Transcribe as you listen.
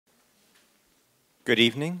Good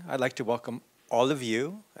evening. I'd like to welcome all of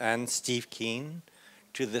you and Steve Keen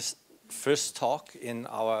to this first talk in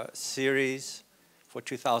our series for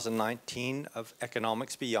 2019 of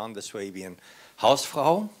Economics Beyond the Swabian.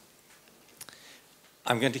 Hausfrau.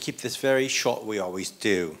 I'm going to keep this very short, we always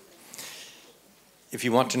do. If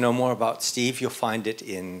you want to know more about Steve, you'll find it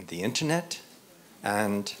in the internet,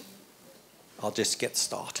 and I'll just get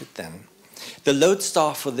started then. The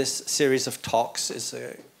lodestar for this series of talks is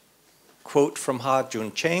a quote from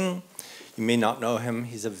Ha-Joon Chang. You may not know him.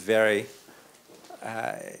 He's a very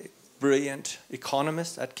brilliant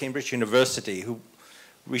economist at Cambridge University who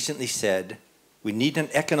recently said, "We need an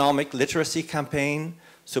economic literacy campaign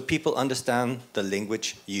so people understand the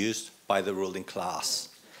language used by the ruling class."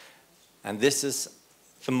 And this is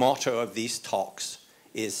the motto of these talks,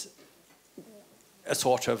 is a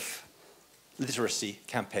sort of literacy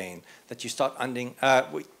campaign, that you start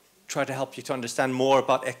we try to help you to understand more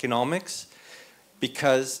about economics,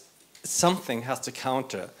 because something has to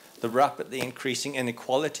counter the rapidly increasing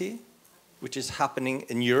inequality which is happening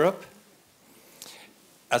in Europe,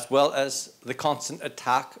 as well as the constant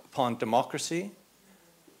attack upon democracy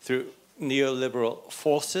through neoliberal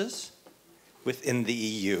forces within the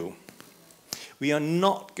EU. We are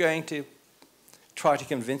not going to try to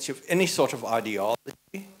convince you of any sort of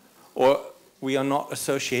ideology, or we are not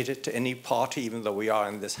associated to any party, even though we are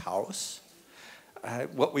in this house.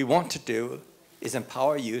 What we want to do is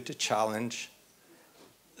empower you to challenge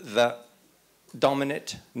the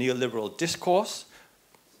dominant neoliberal discourse.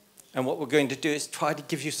 And what we're going to do is try to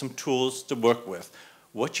give you some tools to work with.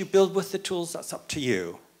 What you build with the tools, that's up to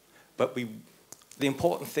you. But the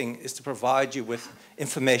important thing is to provide you with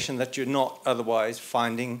information that you're not otherwise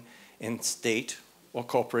finding in state or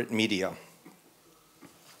corporate media.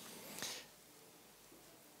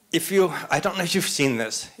 I don't know if you've seen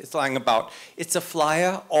this, it's lying about. It's a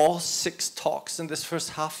flyer. All 6 talks in this first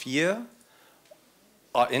half year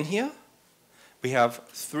are in here. We have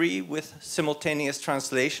 3 with simultaneous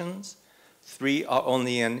translations, 3 are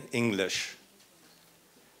only in English.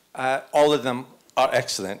 All of them are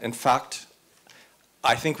excellent. In fact,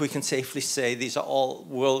 I think we can safely say these are all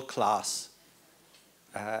world-class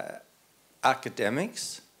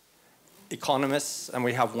academics, economists, and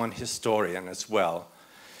we have one historian as well.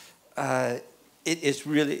 It is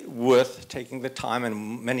really worth taking the time,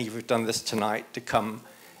 and many of you have done this tonight, to come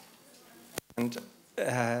and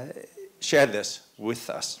share this with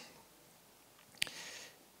us.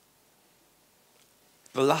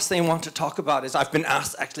 The last thing I want to talk about is I've been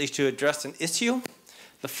asked actually to address an issue,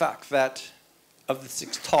 the fact that of the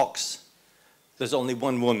 6 talks, there's only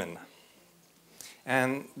 1 woman.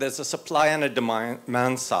 And there's a supply and a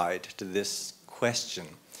demand side to this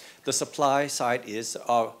question. The supply side is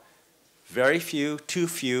too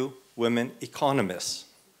few women economists.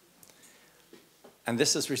 And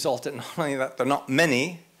this has resulted in not only that there are not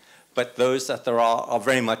many, but those that there are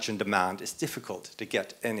very much in demand. It's difficult to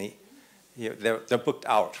get any. They're booked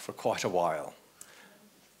out for quite a while.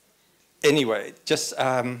 Anyway, just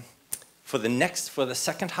for the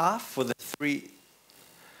second half, for the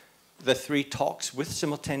three talks with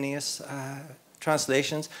simultaneous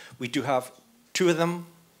translations, we do have 2 of them,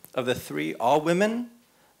 of the 3 are women.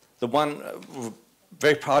 The one, we're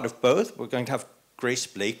very proud of both. We're going to have Grace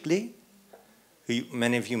Blakely, who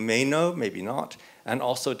many of you may know, maybe not, and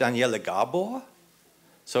also Daniela Gabor.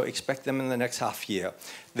 So expect them in the next half year.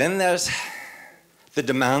 Then there's the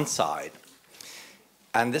demand side.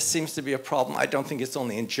 And this seems to be a problem. I don't think it's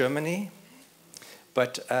only in Germany,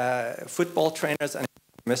 but football trainers and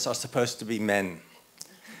economists are supposed to be men.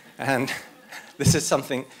 And this is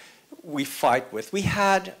something we fight with. We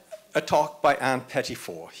had a talk by Anne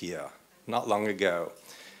Pettifor here not long ago,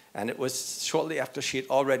 and it was shortly after she had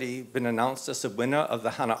already been announced as the winner of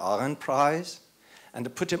the Hannah Arendt Prize, and to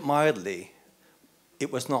put it mildly, it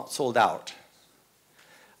was not sold out.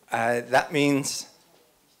 That means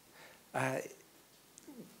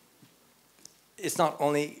it's not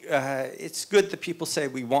only, it's good that people say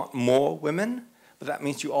we want more women, but that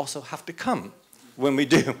means you also have to come when we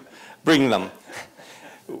do bring them.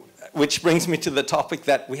 Which brings me to the topic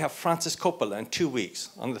that we have Francis Coppola in 2 weeks,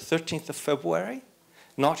 on the 13th of February,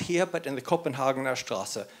 not here, but in the Copenhagener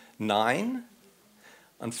Straße 9.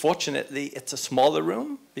 Unfortunately, it's a smaller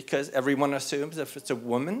room, because everyone assumes if it's a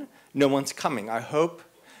woman, no one's coming. I hope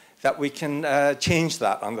that we can change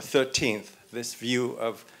that on the 13th, this view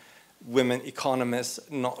of women economists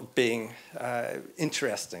not being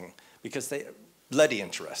interesting, because they're bloody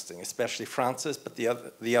interesting, especially Francis, but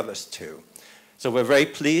the others too. So we're very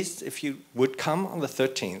pleased if you would come on the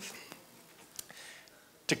 13th.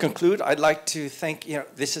 To conclude, I'd like to thank,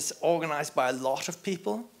 this is organized by a lot of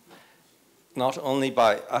people. not only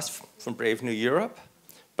by us from Brave New Europe,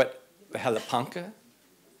 but Helle Panke,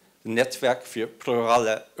 the Netzwerk für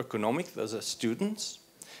Plurale Ökonomik, those are students,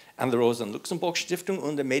 and the Rosa-Luxemburg-Stiftung,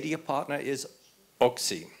 and the media partner is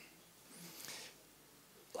OXI.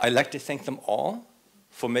 I'd like to thank them all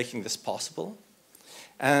for making this possible.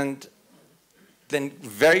 And then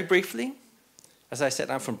very briefly, as I said,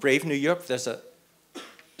 I'm from Brave New Europe. There's a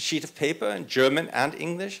sheet of paper in German and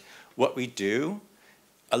English, what we do.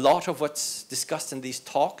 A lot of what's discussed in these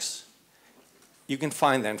talks, you can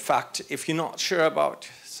find there. In fact, if you're not sure about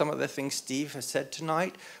some of the things Steve has said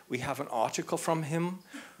tonight, we have an article from him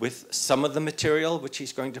with some of the material which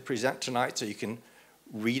he's going to present tonight, so you can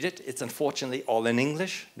read it. It's unfortunately all in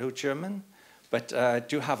English, no German, but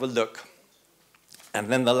do have a look. And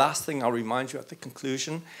then the last thing I'll remind you at the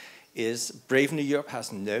conclusion is Brave New Europe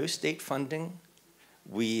has no state funding.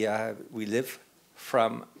 We live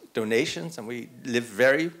from donations, and we live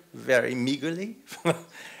very, very meagerly from a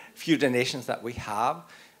few donations that we have.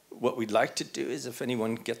 What we'd like to do is, if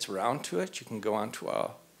anyone gets around to it, you can go onto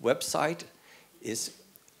our website. Is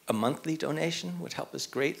a monthly donation would help us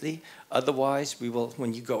greatly. Otherwise, we will,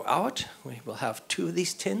 when you go out, we will have 2 of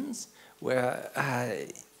these tins where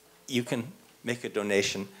you can make a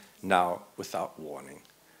donation now without warning,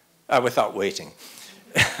 without waiting.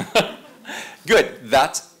 Good,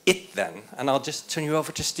 that's it then. And I'll just turn you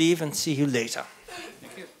over to Steve and see you later.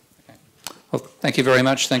 Thank you. Okay. Well, thank you very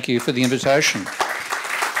much. Thank you for the invitation.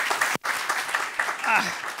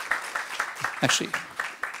 Actually,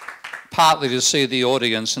 partly to see the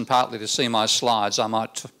audience and partly to see my slides, I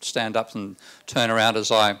might stand up and turn around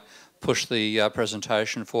as I push the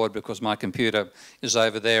presentation forward, because my computer is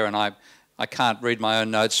over there and I can't read my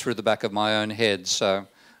own notes through the back of my own head, so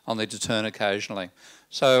I'll need to turn occasionally.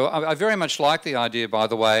 So I very much like the idea, by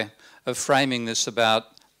the way, of framing this about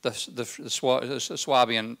the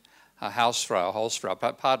Swabian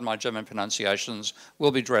hausfrau. Pardon my German pronunciations,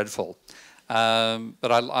 will be dreadful.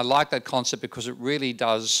 But I like that concept because it really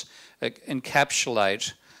does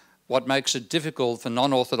encapsulate what makes it difficult for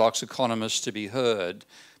non-orthodox economists to be heard,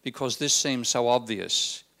 because this seems so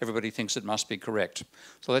obvious. Everybody thinks it must be correct.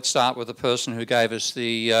 So let's start with the person who gave us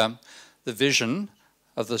the vision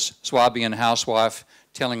of the Swabian housewife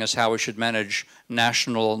telling us how we should manage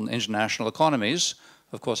national and international economies.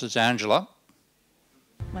 Of course, it's Angela.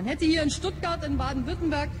 Man hätte hier in Stuttgart in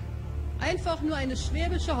Baden-Württemberg einfach nur eine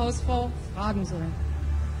schwäbische Hausfrau fragen sollen.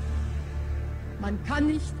 Man kann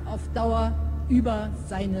nicht auf Dauer über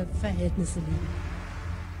seine Verhältnisse leben.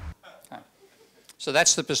 Okay. So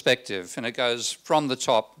that's the perspective, and it goes from the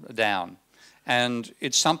top down. And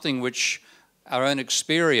it's something which our own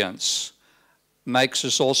experience makes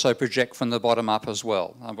us also project from the bottom up as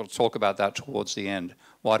well. And we'll talk about that towards the end.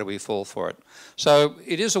 Why do we fall for it? So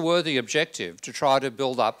it is a worthy objective to try to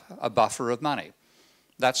build up a buffer of money.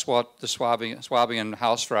 That's what the Swabian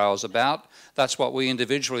hausfrau is about. That's what we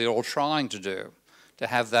individually are all trying to do, to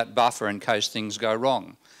have that buffer in case things go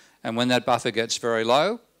wrong. And when that buffer gets very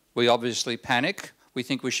low, we obviously panic. We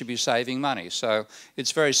think we should be saving money. So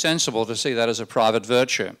it's very sensible to see that as a private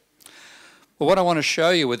virtue. But what I want to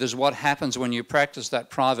show you with is what happens when you practice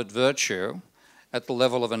that private virtue at the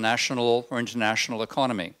level of a national or international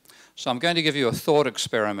economy. So I'm going to give you a thought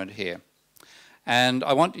experiment here. And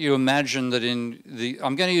I want you to imagine that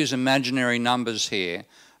I'm going to use imaginary numbers here,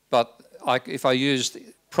 but if I used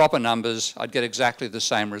proper numbers, I'd get exactly the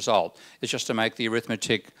same result. It's just to make the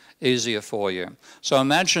arithmetic easier for you. So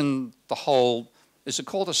imagine the whole, is it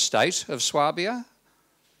called a state of Swabia?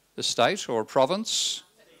 A state or a province?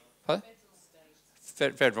 Huh?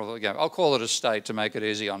 Federal, yeah, I'll call it a state to make it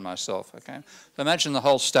easy on myself, okay? So imagine the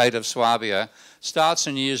whole state of Swabia starts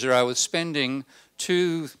in year 0 with spending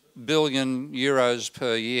 2 billion euros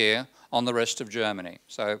per year on the rest of Germany.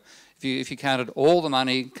 So if you counted all the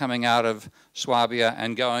money coming out of Swabia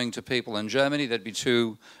and going to people in Germany, that'd be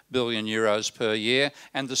 2 billion euros per year,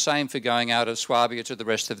 and the same for going out of Swabia to the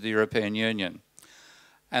rest of the European Union.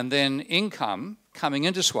 And then income coming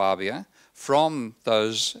into Swabia from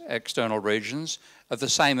those external regions of the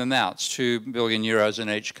same amounts, 2 billion euros in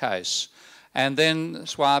each case. And then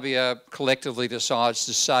Swabia collectively decides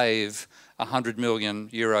to save 100 million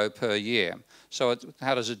euro per year. So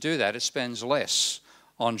how does it do that? It spends less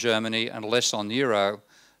on Germany and less on the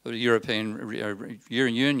European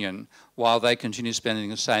Union, while they continue spending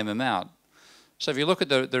the same amount. So if you look at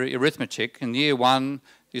the arithmetic, in year 1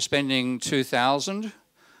 you're spending 2,000,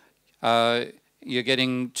 you're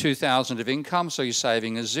getting 2,000 of income, so your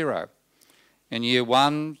saving is 0. In year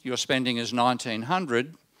 1 your spending is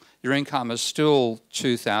 1,900, your income is still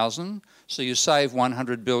 2,000, so you save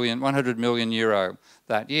 100 million euro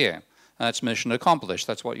that year. And that's mission accomplished.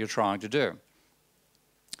 That's what you're trying to do.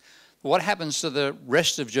 What happens to the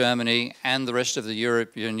rest of Germany and the rest of the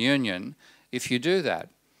European Union if you do that?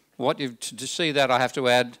 To see that, I have to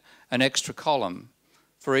add an extra column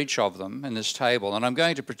for each of them in this table. And I'm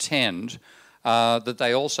going to pretend that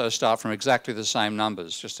they also start from exactly the same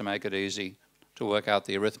numbers, just to make it easy to work out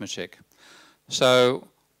the arithmetic. So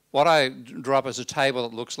what I draw up is a table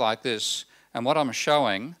that looks like this, and what I'm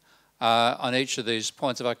showing on each of these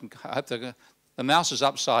points, if I can, I hope the mouse is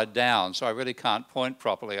upside down, so I really can't point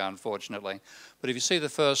properly, unfortunately. But if you see the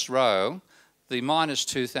first row, the minus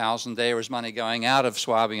 2,000 there is money going out of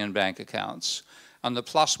Swabian bank accounts, and the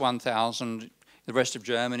plus 1,000, the rest of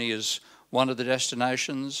Germany is one of the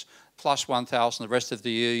destinations, plus 1,000 the rest of the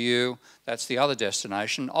EU, that's the other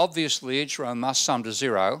destination. Obviously, each row must sum to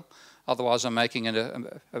 0, otherwise I'm making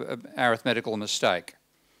an arithmetical mistake.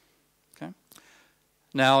 Okay.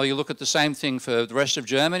 Now you look at the same thing for the rest of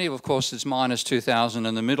Germany. Of course, it's minus 2,000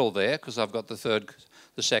 in the middle there, because I've got the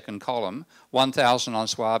second column. 1,000 on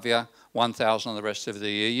Swabia, 1,000 on the rest of the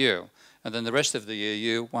EU. And then the rest of the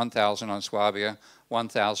EU, 1,000 on Swabia,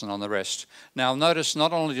 1,000 on the rest. Now notice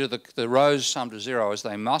not only do the rows sum to 0 as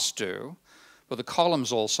they must do, but the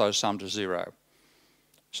columns also sum to 0.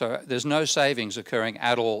 So there's no savings occurring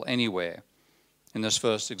at all anywhere in this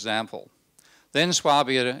first example. Then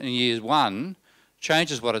Swabia in year 1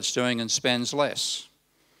 changes what it's doing and spends less.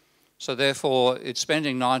 So therefore it's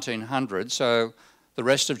spending 1,900, so the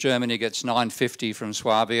rest of Germany gets 950 from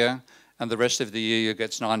Swabia, and the rest of the EU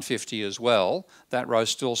gets 950 as well. That row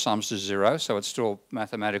still sums to 0, so it's still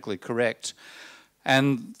mathematically correct.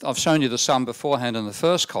 And I've shown you the sum beforehand in the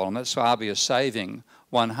first column, that Swabia is saving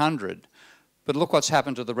 100. But look what's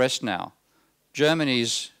happened to the rest now.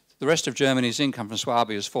 The rest of Germany's income from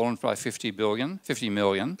Swabia has fallen by 50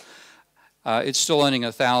 million. It's still earning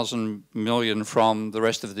 1,000 million from the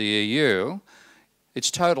rest of the EU.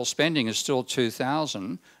 Its total spending is still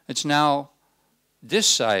 2,000. It's now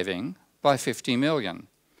dissaving by 50 million.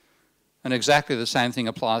 And exactly the same thing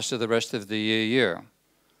applies to the rest of the EU.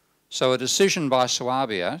 So a decision by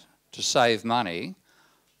Swabia to save money,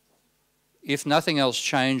 if nothing else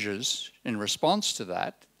changes in response to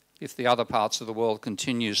that, if the other parts of the world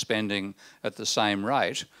continue spending at the same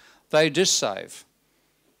rate, they dissave.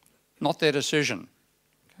 Not their decision.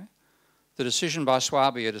 Okay? The decision by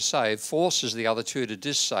Swabia to save forces the other two to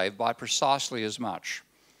dissave by precisely as much.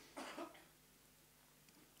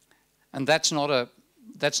 And that's not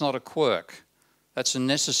a quirk. That's a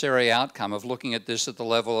necessary outcome of looking at this at the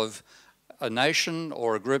level of a nation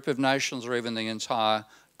or a group of nations or even the entire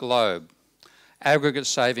globe. Aggregate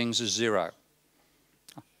savings is 0.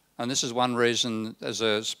 And this is one reason,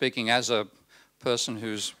 speaking as a person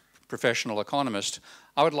who's a professional economist,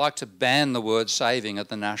 I would like to ban the word saving at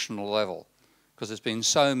the national level because it's been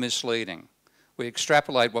so misleading. We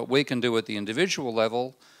extrapolate what we can do at the individual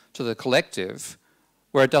level to the collective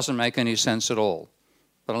where it doesn't make any sense at all.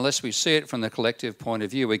 But unless we see it from the collective point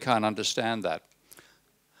of view, we can't understand that.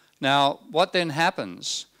 Now, what then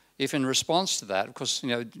happens if in response to that, of course,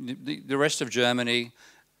 the rest of Germany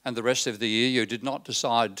and the rest of the EU did not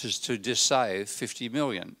decide to dissave 50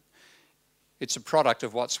 million. It's a product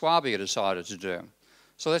of what Swabia decided to do.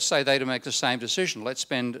 So let's say they make the same decision. Let's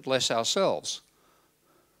spend less ourselves.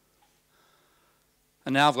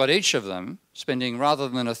 And now I've got each of them spending, rather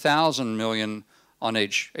than 1,000 million on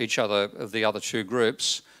each other of the other two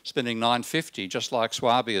groups, spending 950, just like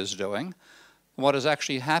Swabia is doing. And what has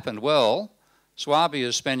actually happened? Well,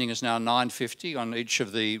 Swabia's spending is now 950 on each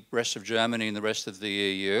of the rest of Germany and the rest of the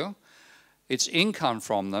EU. Its income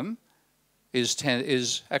from them is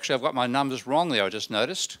actually, I've got my numbers wrong there, I just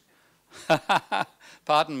noticed.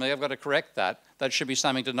 Pardon me, I've got to correct that. That should be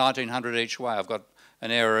something to 1,900 each way. I've got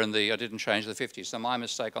an error in I didn't change the 50, so my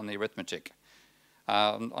mistake on the arithmetic.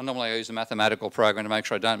 I normally use a mathematical program to make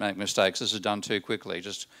sure I don't make mistakes. This is done too quickly,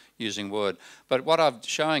 just using Word. But what I'm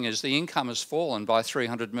showing is the income has fallen by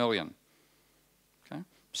 300 million. Okay?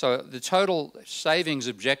 So the total savings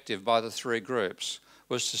objective by the three groups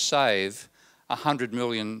was to save 100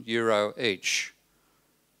 million euro each.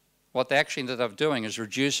 What they actually ended up doing is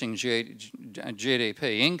reducing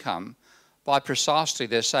GDP income by precisely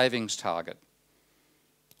their savings target.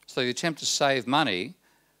 So the attempt to save money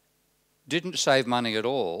didn't save money at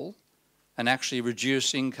all and actually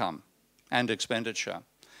reduce income and expenditure.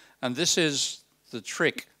 And this is the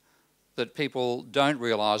trick that people don't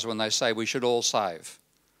realise when they say we should all save,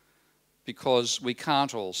 because we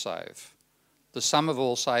can't all save. The sum of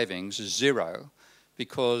all savings is 0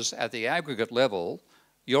 because at the aggregate level,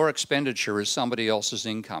 your expenditure is somebody else's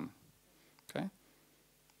income. Okay?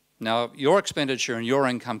 Now, your expenditure and your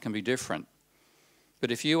income can be different.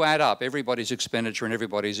 But if you add up everybody's expenditure and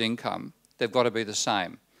everybody's income, they've got to be the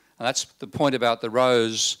same. And that's the point about the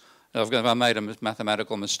rows. I made a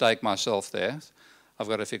mathematical mistake myself there. I've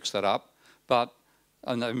got to fix that up. But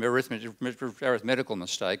an arithmetical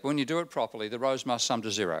mistake. When you do it properly, the rows must sum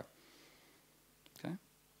to 0. Okay?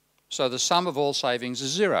 So the sum of all savings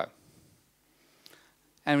is 0.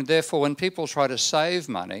 And therefore, when people try to save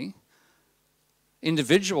money,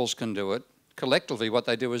 individuals can do it. Collectively, what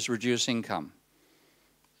they do is reduce income.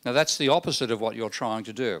 Now, that's the opposite of what you're trying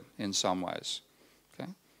to do in some ways.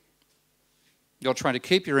 Okay? You're trying to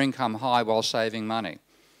keep your income high while saving money.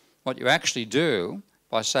 What you actually do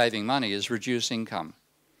by saving money is reduce income.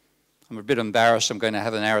 I'm a bit embarrassed. I'm going to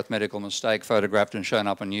have an arithmetical mistake photographed and shown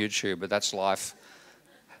up on YouTube, but that's life.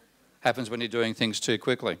 Happens when you're doing things too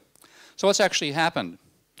quickly. So what's actually happened?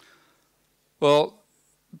 Well,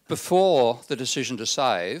 before the decision to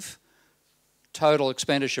save, total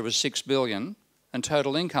expenditure was 6 billion and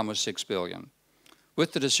total income was 6 billion.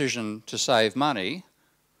 With the decision to save money,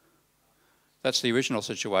 that's the original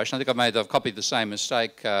situation. I think I've copied the same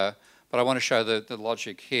mistake, but I want to show the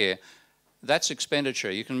logic here. That's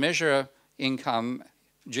expenditure. You can measure income,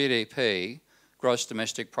 GDP, gross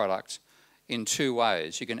domestic product, in 2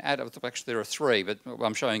 ways. You can add up, actually there are 3, but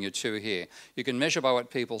I'm showing you 2 here. You can measure by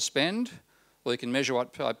what people spend, or you can measure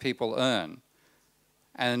what people earn.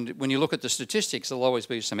 And when you look at the statistics, there'll always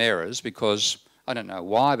be some errors because, I don't know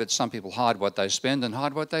why, but some people hide what they spend and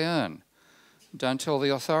hide what they earn. Don't tell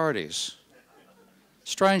the authorities.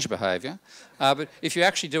 Strange behaviour. But if you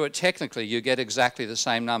actually do it technically, you get exactly the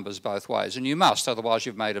same numbers both ways. And you must, otherwise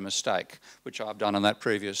you've made a mistake, which I've done on that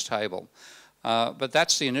previous table. But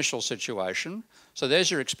that's the initial situation. So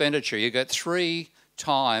there's your expenditure. You get 3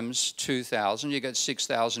 times 2,000, you get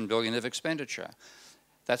 6,000 billion of expenditure.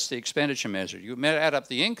 That's the expenditure measure. You add up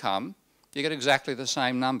the income, you get exactly the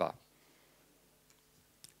same number.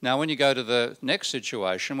 Now when you go to the next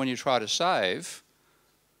situation, when you try to save,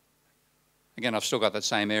 again I've still got that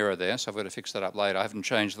same error there, so I've got to fix that up later. I haven't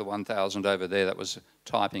changed the 1,000 over there, that was a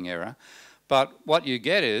typing error. But what you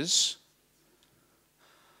get is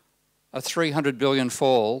a 300 billion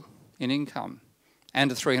fall in income and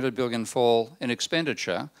a 300 billion fall in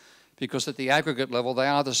expenditure, because at the aggregate level they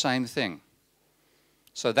are the same thing.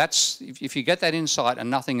 So that's, if you get that insight and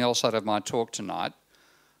nothing else out of my talk tonight,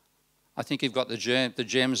 I think you've got the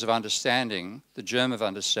gems of understanding, the germ of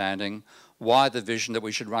understanding, why the vision that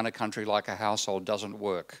we should run a country like a household doesn't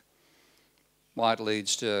work, why it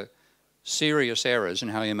leads to serious errors in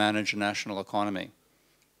how you manage a national economy.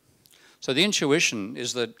 So the intuition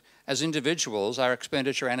is that as individuals, our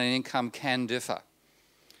expenditure and our income can differ.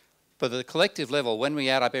 But at the collective level, when we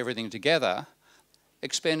add up everything together,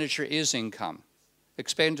 expenditure is income.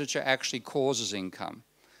 Expenditure actually causes income.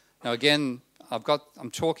 Now again,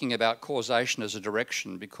 I'm talking about causation as a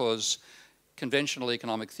direction because conventional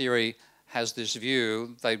economic theory has this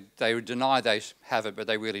view, they deny they have it, but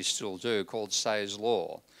they really still do, called Say's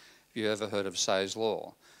law. Have you ever heard of Say's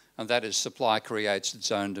law? And that is supply creates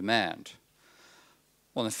its own demand.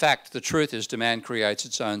 Well, in fact, the truth is demand creates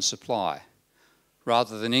its own supply.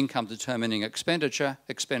 Rather than income determining expenditure,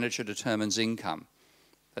 expenditure determines income.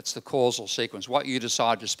 That's the causal sequence. What you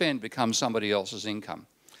decide to spend becomes somebody else's income.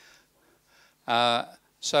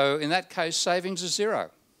 So in that case, savings is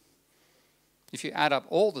 0. If you add up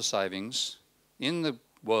all the savings in the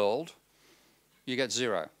world, you get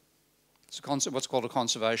 0. It's what's called a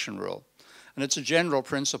conservation rule. And it's a general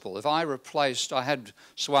principle. If I had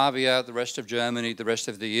Swabia, the rest of Germany, the rest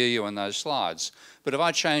of the EU on those slides, but if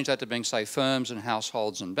I change that to being, say, firms and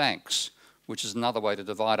households and banks, which is another way to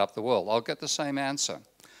divide up the world, I'll get the same answer.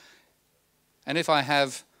 And if I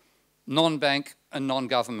have non-bank and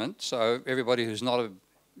non-government, so everybody who's not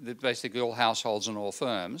basically all households and all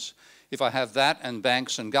firms, if I have that and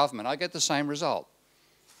banks and government, I get the same result.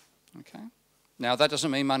 Okay? Now, that doesn't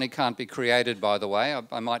mean money can't be created, by the way.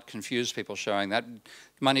 I might confuse people showing that.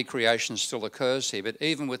 Money creation still occurs here, but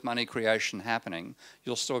even with money creation happening,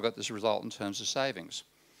 you'll still get this result in terms of savings.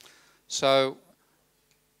 So,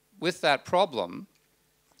 with that problem,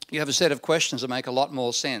 you have a set of questions that make a lot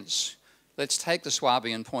more sense. Let's take the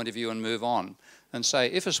Swabian point of view and move on and say,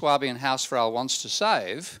 if a Swabian hausfrau wants to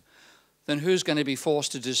save, then who's going to be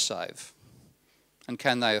forced to dissave? And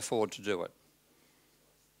can they afford to do it?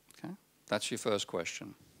 Okay, that's your first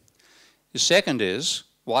question. Your second is,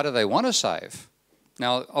 why do they want to save?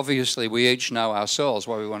 Now, obviously, we each know ourselves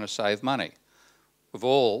why we want to save money. We've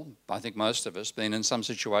all, I think most of us, been in some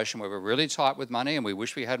situation where we're really tight with money and we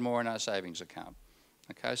wish we had more in our savings account.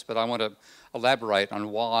 Okay, but I want to elaborate on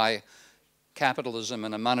why capitalism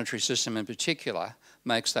and a monetary system in particular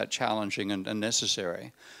makes that challenging and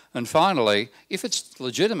necessary. And finally, if it's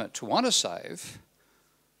legitimate to want to save,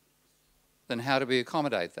 then how do we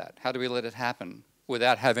accommodate that? How do we let it happen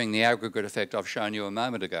without having the aggregate effect I've shown you a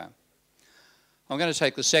moment ago? I'm going to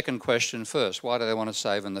take the second question first. Why do they want to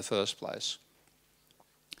save in the first place?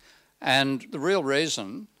 And the real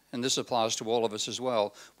reason, and this applies to all of us as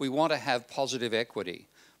well, we want to have positive equity.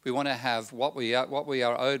 We want to have what we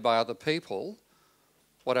are owed by other people,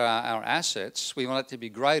 what are our assets, we want it to be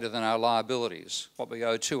greater than our liabilities, what we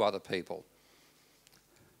owe to other people.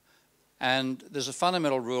 And there's a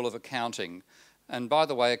fundamental rule of accounting. And by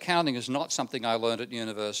the way, accounting is not something I learned at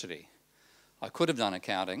university. I could have done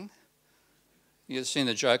accounting. You've seen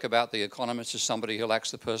the joke about the economist as somebody who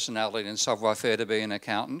lacks the personality and savoir-faire to be an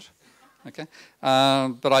accountant. Okay?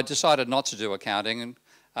 But I decided not to do accounting,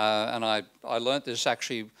 and I learnt this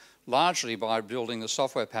actually largely by building the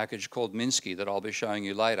software package called Minsky that I'll be showing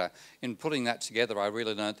you later. In putting that together, I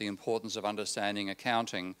really learnt the importance of understanding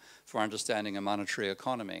accounting for understanding a monetary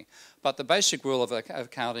economy. But the basic rule of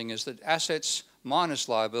accounting is that assets minus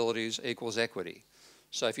liabilities equals equity.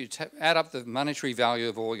 So if you add up the monetary value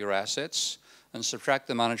of all your assets and subtract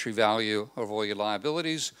the monetary value of all your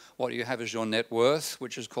liabilities, what you have is your net worth,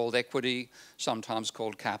 which is called equity, sometimes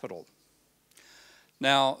called capital.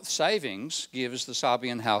 Now, savings gives the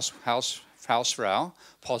Swabian hausfrau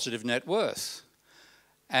positive net worth.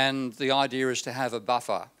 And the idea is to have a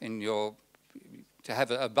buffer in your, to have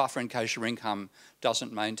a buffer in case your income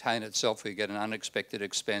doesn't maintain itself or you get an unexpected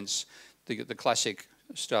expense. The classic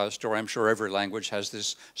story, I'm sure every language has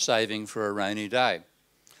this saving for a rainy day.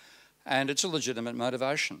 And it's a legitimate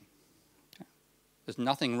motivation. There's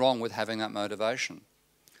nothing wrong with having that motivation.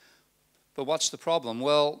 But what's the problem?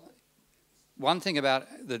 Well, one thing about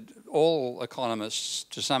that all economists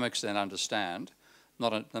to some extent understand,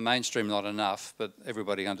 the mainstream not enough, but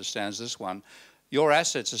everybody understands this one, your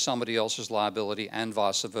assets are somebody else's liability and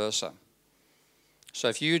vice versa. So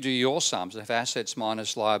if you do your sums, if assets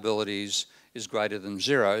minus liabilities is greater than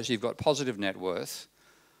zero, so you've got positive net worth.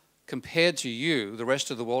 Compared to you, the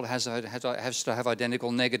rest of the world has to have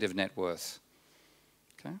identical negative net worth.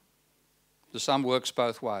 Okay? The sum works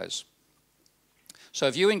both ways. So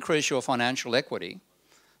if you increase your financial equity,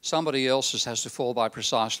 somebody else's has to fall by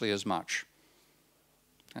precisely as much.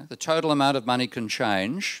 Okay? The total amount of money can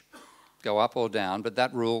change, go up or down, but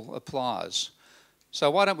that rule applies. So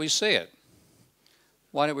why don't we see it?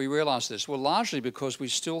 Why don't we realise this? Well, largely because we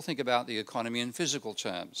still think about the economy in physical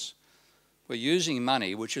terms. We're using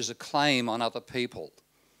money, which is a claim on other people.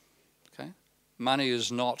 Okay? Money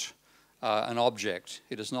is not an object.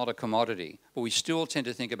 It is not a commodity. But we still tend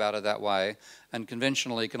to think about it that way, and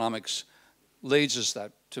conventional economics leads us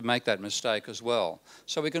to make that mistake as well.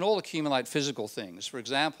 So we can all accumulate physical things. For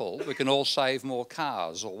example, we can all save more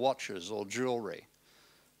cars or watches or jewellery.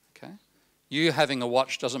 Okay? You having a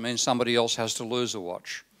watch doesn't mean somebody else has to lose a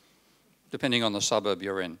watch, depending on the suburb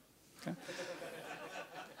you're in. Okay?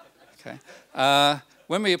 Okay.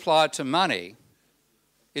 When we apply it to money,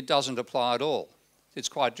 it doesn't apply at all. It's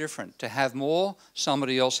quite different. To have more,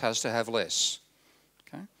 somebody else has to have less.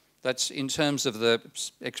 Okay? That's in terms of the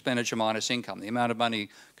expenditure minus income. The amount of money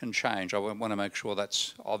can change. I want to make sure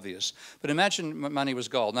that's obvious. But imagine money was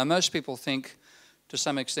gold. Now, most people think, to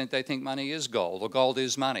some extent, they think money is gold, or gold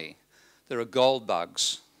is money. There are gold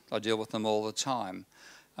bugs. I deal with them all the time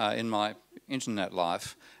in my internet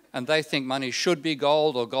life. And they think money should be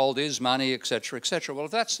gold, or gold is money, etc., etc. Well,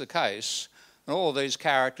 if that's the case, then all of these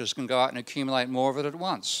characters can go out and accumulate more of it at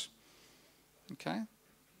once. Okay?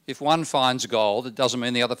 If one finds gold, it doesn't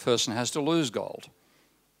mean the other person has to lose gold.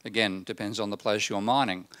 Again, depends on the place you're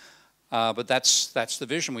mining. But that's the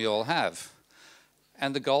vision we all have.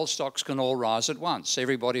 And the gold stocks can all rise at once.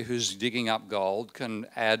 Everybody who's digging up gold can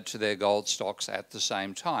add to their gold stocks at the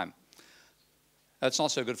same time. That's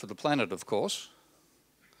not so good for the planet, of course.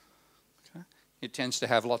 It tends to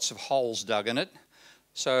have lots of holes dug in it.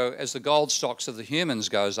 So as the gold stocks of the humans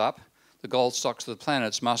goes up, the gold stocks of the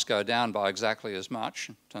planets must go down by exactly as much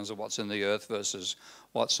in terms of what's in the earth versus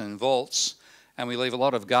what's in vaults. And we leave a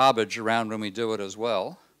lot of garbage around when we do it as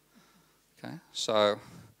well. Okay? So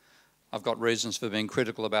I've got reasons for being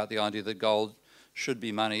critical about the idea that gold should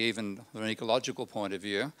be money even from an ecological point of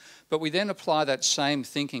view. But we then apply that same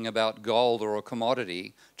thinking about gold or a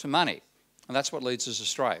commodity to money. And that's what leads us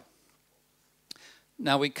astray.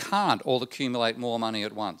 Now, we can't all accumulate more money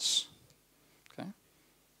at once. Okay?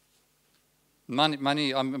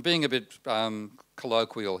 Money, I'm being a bit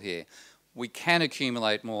colloquial here. We can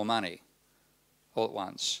accumulate more money all at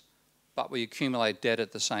once, but we accumulate debt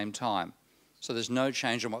at the same time. So there's no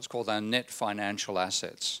change in what's called our net financial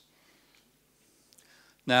assets.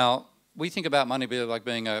 Now, we think about money like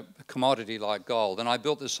being a commodity like gold, and I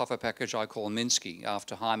built this software package I call Minsky,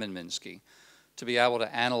 after Hyman Minsky, to be able to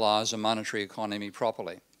analyse a monetary economy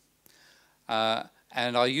properly.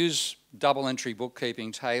 And I use double entry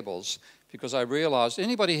bookkeeping tables because I realised,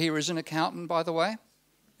 anybody here is an accountant, by the way?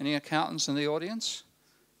 Any accountants in the audience?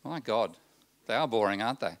 My God, they are boring,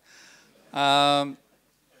 aren't they?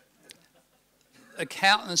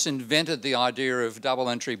 Accountants invented the idea of double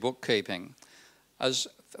entry bookkeeping as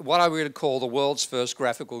what I would call the world's first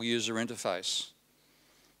graphical user interface.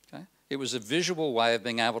 Okay? It was a visual way of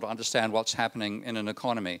being able to understand what's happening in an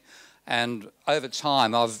economy. And over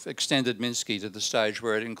time, I've extended Minsky to the stage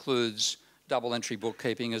where it includes double entry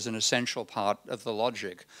bookkeeping as an essential part of the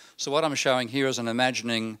logic. So what I'm showing here is I'm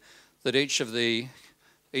imagining that each of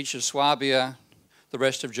Swabia, the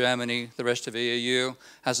rest of Germany, the rest of EU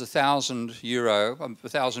has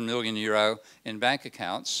 €1,000 million euro in bank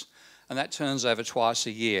accounts, and that turns over twice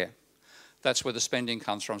a year. That's where the spending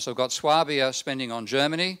comes from. So we've got Swabia spending on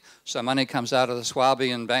Germany, so money comes out of the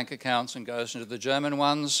Swabian bank accounts and goes into the German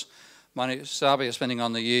ones. Swabia spending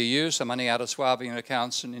on the EU, so money out of Swabian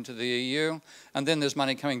accounts and into the EU. And then there's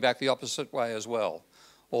money coming back the opposite way as well.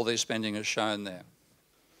 All this spending is shown there.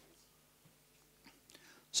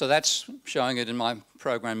 So that's showing it in my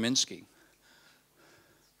program Minsky.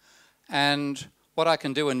 And what I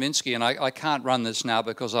can do in Minsky, and I can't run this now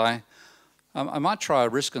because I might try a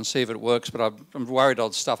risk and see if it works, but I'm worried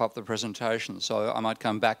I'll stuff up the presentation, so I might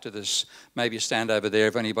come back to this, maybe stand over there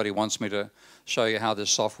if anybody wants me to show you how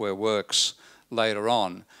this software works later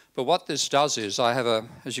on. But what this does is I have,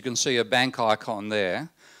 as you can see, a bank icon there.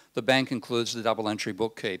 The bank includes the double entry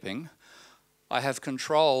bookkeeping. I have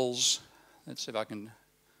controls. Let's see if I can,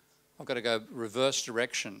 I've got to go reverse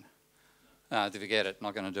direction. Forget it,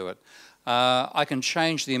 not going to do it. I can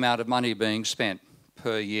change the amount of money being spent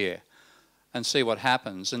per year and see what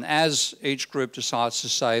happens. And as each group decides to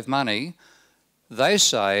save money, they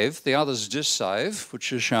save, the others dissave,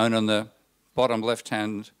 which is shown on the bottom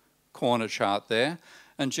left-hand corner chart there,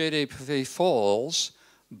 and GDP falls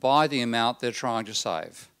by the amount they're trying to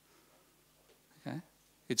save. Okay?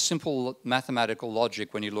 It's simple mathematical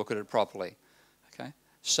logic when you look at it properly. Okay?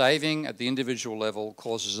 Saving at the individual level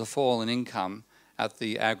causes a fall in income at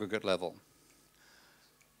the aggregate level.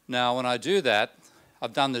 Now, when I do that,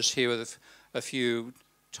 I've done this here with a few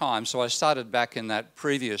times. So I started back in that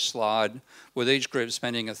previous slide with each group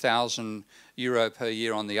spending €1,000 per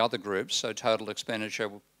year on the other groups. So total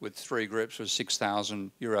expenditure with 3 groups was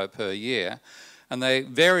 €6,000 per year. And they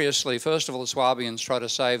variously, first of all, the Swabians try to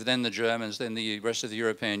save, then the Germans, then the rest of the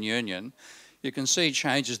European Union. You can see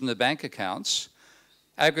changes in the bank accounts.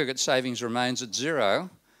 Aggregate savings remains at 0.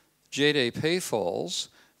 GDP falls.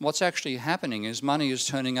 What's actually happening is money is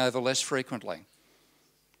turning over less frequently.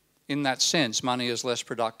 In that sense, money is less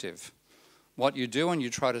productive. What you do when you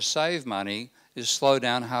try to save money is slow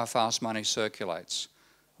down how fast money circulates.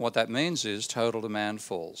 What that means is total demand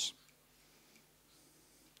falls.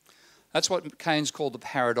 That's what Keynes called the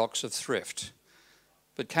paradox of thrift.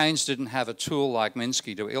 But Keynes didn't have a tool like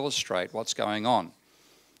Minsky to illustrate what's going on.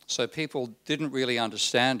 So people didn't really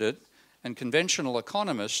understand it, and conventional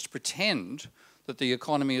economists pretend that the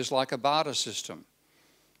economy is like a barter system.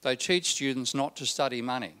 They teach students not to study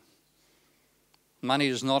money. Money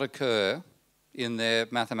does not occur in their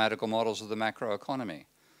mathematical models of the macroeconomy.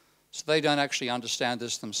 So they don't actually understand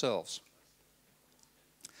this themselves.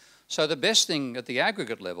 So the best thing at the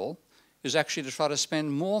aggregate level is actually to try to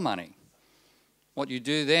spend more money. What you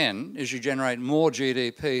do then is you generate more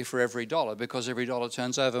GDP for every dollar because every dollar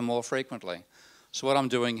turns over more frequently. So what I'm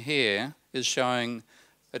doing here is showing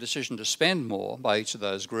a decision to spend more by each of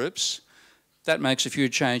those groups. That makes a few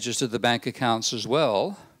changes to the bank accounts as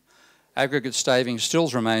well. Aggregate savings still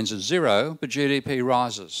remains at 0, but GDP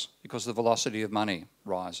rises because the velocity of money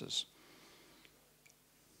rises.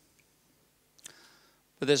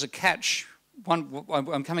 But there's a catch.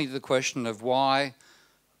 I'm coming to the question of why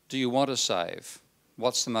do you want to save?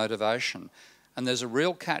 What's the motivation? And there's a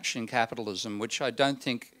real catch in capitalism, which I don't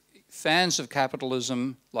think fans of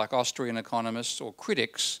capitalism, like Austrian economists, or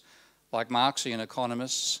critics, like Marxian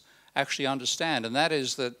economists, actually understand. And that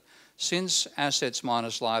is that since assets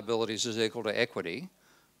minus liabilities is equal to equity,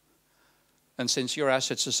 and since your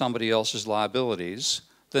assets are somebody else's liabilities,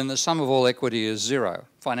 then the sum of all equity is 0,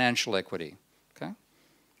 financial equity. Okay?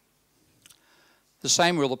 The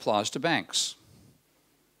same rule applies to banks.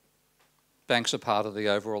 Banks are part of the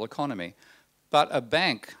overall economy. But a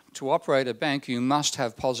bank, to operate a bank, you must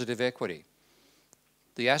have positive equity.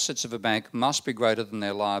 The assets of a bank must be greater than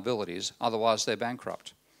their liabilities, otherwise they're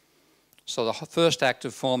bankrupt. So the first act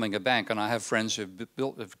of forming a bank, and I have friends who've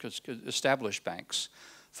established banks,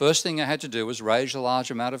 First thing they had to do was raise a large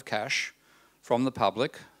amount of cash from the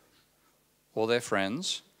public or their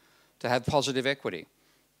friends to have positive equity.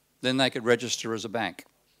 Then they could register as a bank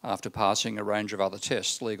after passing a range of other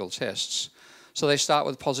tests, legal tests. So they start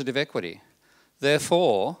with positive equity.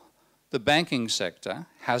 Therefore, the banking sector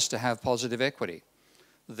has to have positive equity.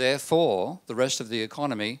 Therefore, the rest of the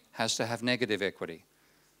economy has to have negative equity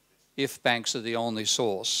if banks are the only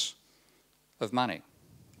source of money.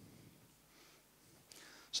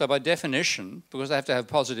 So by definition, because they have to have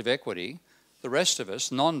positive equity, the rest of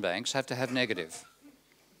us, non-banks, have to have negative.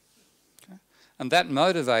 Okay? And that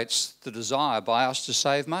motivates the desire by us to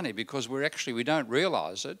save money because we don't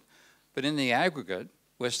realise it, but in the aggregate,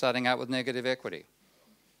 we're starting out with negative equity.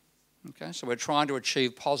 Okay? So we're trying to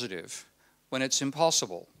achieve positive when it's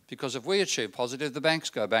impossible, because if we achieve positive, the banks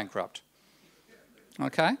go bankrupt.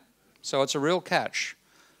 Okay? So it's a real catch.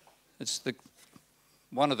 It's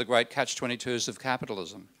one of the great catch-22s of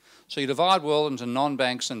capitalism. So you divide the world into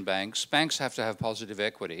non-banks and banks. Banks have to have positive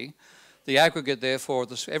equity. The aggregate, therefore,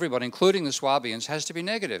 everybody, including the Swabians, has to be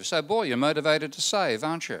negative. So, boy, you're motivated to save,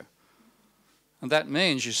 aren't you? And that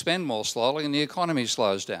means you spend more slowly and the economy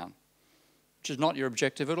slows down, which is not your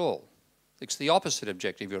objective at all. It's the opposite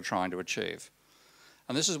objective you're trying to achieve.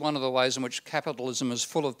 And this is one of the ways in which capitalism is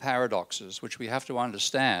full of paradoxes, which we have to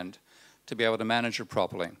understand to be able to manage it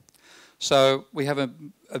properly. So we have a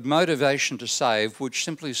motivation to save which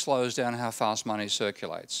simply slows down how fast money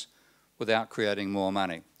circulates without creating more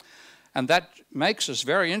money. And that makes us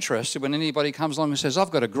very interested when anybody comes along and says,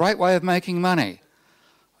 I've got a great way of making money.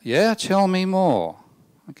 Yeah, tell me more.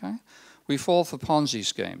 Okay? We fall for Ponzi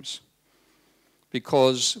schemes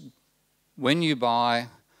because when you buy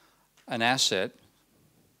an asset,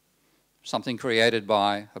 something created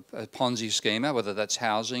by a Ponzi schemer, whether that's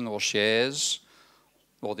housing or shares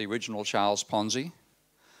or the original Charles Ponzi,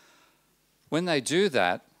 when they do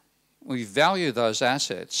that, we value those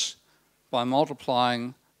assets by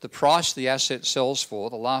multiplying the price the asset sells for,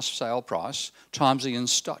 the last sale price, times the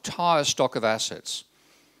entire stock of assets.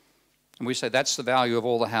 And we say that's the value of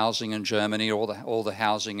all the housing in Germany, all the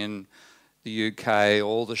housing in the UK,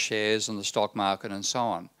 all the shares in the stock market and so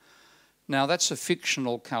on. Now that's a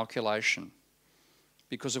fictional calculation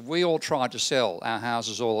because if we all tried to sell our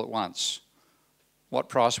houses all at once, what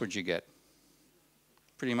price would you get?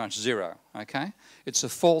 Pretty much zero, okay? It's a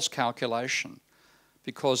false calculation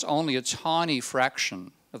because only a tiny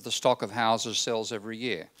fraction of the stock of houses sells every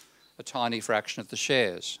year, a tiny fraction of the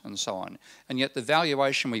shares and so on. And yet the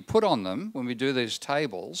valuation we put on them when we do these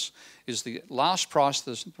tables is the last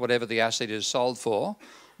price, whatever the asset is sold for,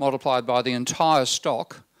 multiplied by the entire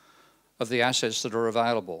stock of the assets that are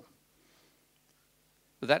available.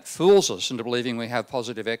 But that fools us into believing we have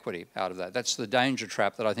positive equity out of that. That's the danger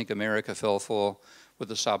trap that I think America fell for with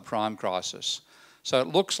the subprime crisis. So it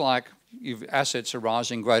looks like your assets are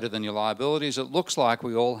rising greater than your liabilities. It looks like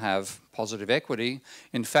we all have positive equity.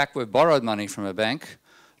 In fact, we've borrowed money from a bank,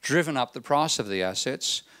 driven up the price of the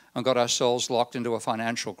assets, and got ourselves locked into a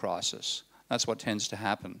financial crisis. That's what tends to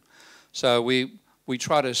happen. So we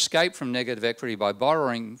try to escape from negative equity by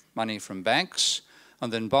borrowing money from banks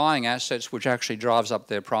and then buying assets which actually drives up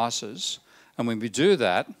their prices. And when we do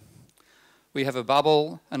that, we have a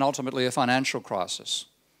bubble and ultimately a financial crisis.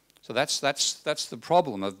 So that's the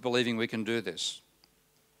problem of believing we can do this.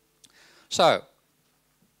 So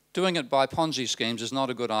doing it by Ponzi schemes is not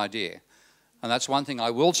a good idea. And that's one thing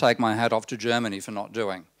I will take my hat off to Germany for not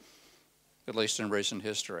doing, at least in recent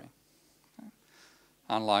history.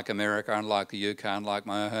 Unlike America, unlike the UK, unlike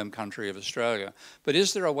my home country of Australia. But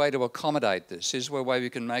is there a way to accommodate this? Is there a way we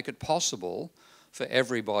can make it possible for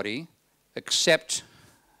everybody, except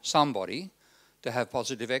somebody, to have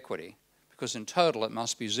positive equity? Because in total it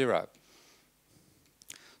must be zero.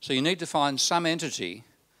 So you need to find some entity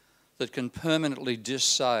that can permanently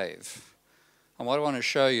dissave. And what I want to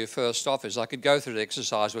show you first off is I could go through the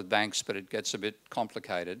exercise with banks, but it gets a bit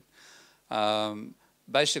complicated.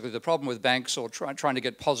 Basically, the problem with banks or trying to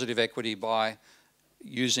get positive equity by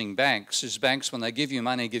using banks is banks, when they give you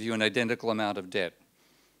money, give you an identical amount of debt.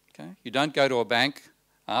 Okay? You don't go to a bank,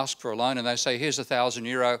 ask for a loan, and they say, here's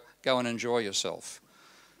 €1,000, go and enjoy yourself.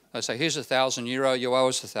 They say, here's €1,000, you owe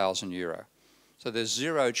us €1,000. So there's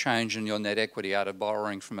zero change in your net equity out of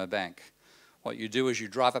borrowing from a bank. What you do is you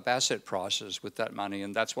drive up asset prices with that money,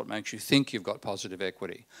 and that's what makes you think you've got positive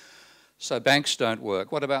equity. So banks don't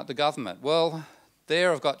work. What about the government? Well,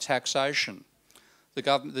 there I've got taxation.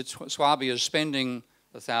 The Swabia is spending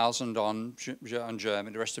 1,000 on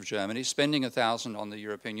Germany, the rest of Germany, spending 1,000 on the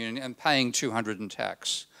European Union and paying 200 in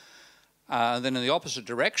tax. Then in the opposite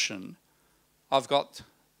direction, I've got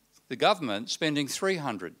the government spending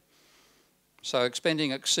 300. So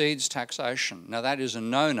spending exceeds taxation. Now that is a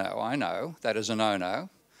no-no, I know, that is a no-no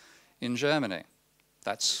in Germany.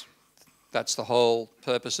 That's the whole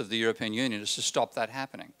purpose of the European Union, is to stop that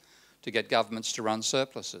happening, to get governments to run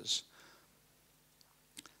surpluses.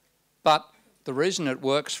 But the reason it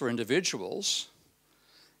works for individuals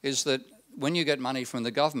is that when you get money from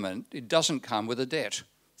the government, it doesn't come with a debt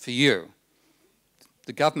for you.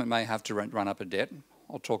 The government may have to run up a debt.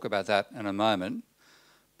 I'll talk about that in a moment.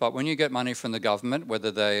 But when you get money from the government, whether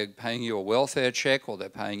they're paying you a welfare check or they're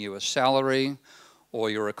paying you a salary or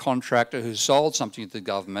you're a contractor who sold something to the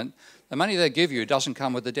government, the money they give you doesn't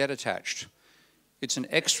come with a debt attached. It's an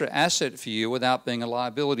extra asset for you without being a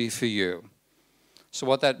liability for you. So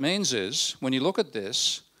what that means is, when you look at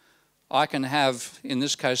this, I can have, in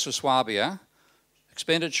this case for Swabia,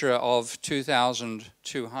 expenditure of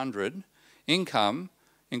 2,200, income,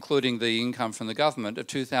 including the income from the government, of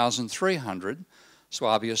 2,300.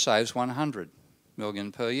 Swabia saves 100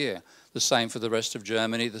 million per year. The same for the rest of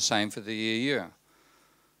Germany, the same for the EU.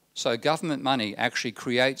 So government money actually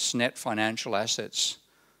creates net financial assets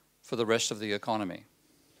for the rest of the economy.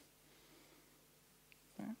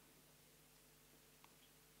 Okay.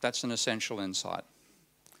 That's an essential insight.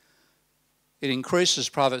 It increases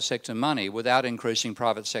private sector money without increasing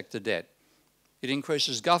private sector debt. It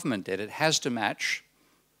increases government debt. It has to match.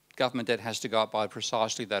 Government debt has to go up by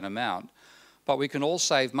precisely that amount. But we can all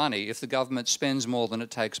save money if the government spends more than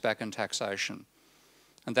it takes back in taxation.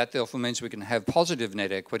 And that therefore means we can have positive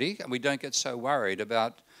net equity, and we don't get so worried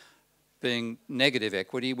about being negative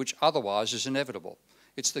equity, which otherwise is inevitable.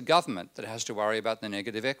 It's the government that has to worry about the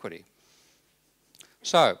negative equity.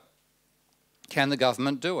 So, can the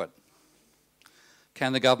government do it?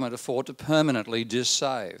 Can the government afford to permanently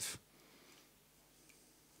dissave?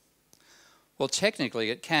 Well,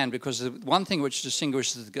 technically it can, because the one thing which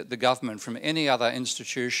distinguishes the government from any other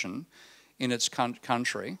institution in its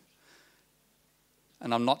country,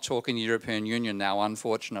 and I'm not talking the European Union now,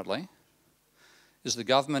 unfortunately, is the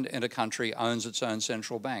government in a country owns its own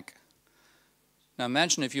central bank. Now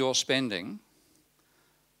imagine if your spending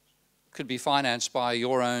could be financed by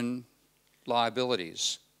your own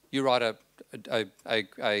liabilities. You write a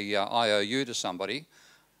IOU to somebody,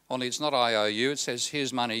 only it's not IOU, it says,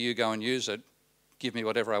 here's money, you go and use it, give me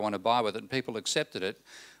whatever I want to buy with it, and people accepted it.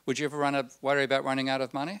 Would you ever worry about running out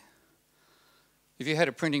of money? If you had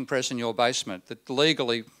a printing press in your basement that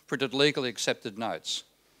printed legally accepted notes,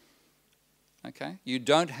 okay,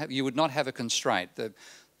 you would not have a constraint.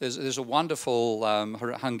 There's a wonderful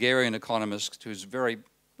Hungarian economist who's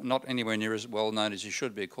not anywhere near as well known as he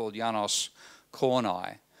should be, called János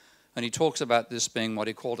Kornai, and he talks about this being what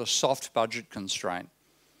he called a soft budget constraint.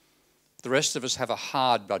 The rest of us have a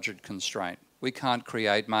hard budget constraint. We can't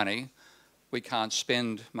create money. We can't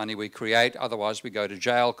spend money we create, otherwise we go to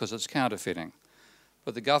jail because it's counterfeiting.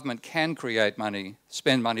 But the government can create money,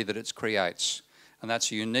 spend money that it creates, and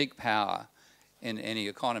that's a unique power in any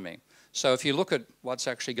economy. So if you look at what's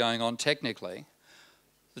actually going on technically,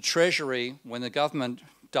 the Treasury, when the government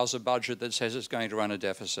does a budget that says it's going to run a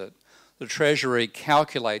deficit, the Treasury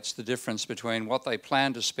calculates the difference between what they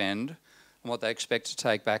plan to spend and what they expect to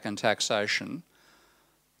take back in taxation.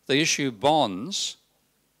 They issue bonds.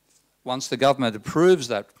 Once the government approves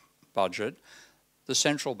that budget, the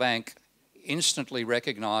central bank instantly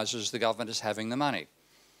recognises the government as having the money.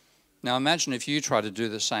 Now imagine if you try to do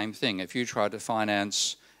the same thing, if you try to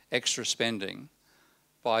finance extra spending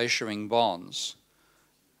by issuing bonds,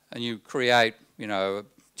 and you create,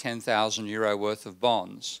 10,000 euro worth of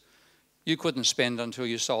bonds, you couldn't spend until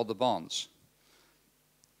you sold the bonds.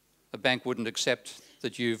 The bank wouldn't accept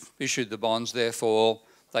that you've issued the bonds, therefore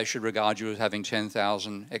they should regard you as having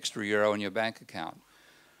 10,000 extra euro in your bank account.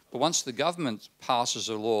 But once the government passes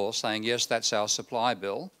a law saying, yes, that's our supply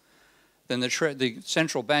bill, then the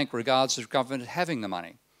central bank regards the government as having the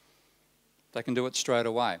money. They can do it straight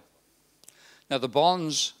away. Now, the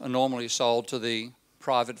bonds are normally sold to the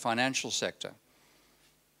private financial sector,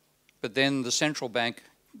 but then the central bank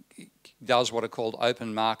does what are called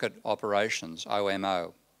open market operations,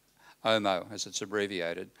 OMO, as it's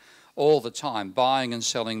abbreviated, all the time, buying and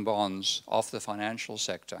selling bonds off the financial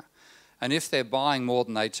sector. And if they're buying more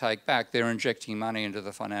than they take back, they're injecting money into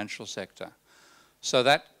the financial sector. So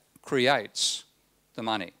that creates the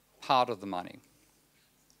money, part of the money.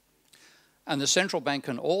 And the central bank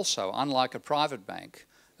can also, unlike a private bank,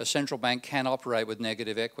 a central bank can operate with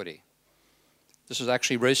negative equity. This was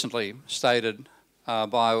actually recently stated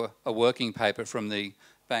by a working paper from the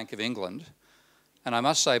Bank of England. And I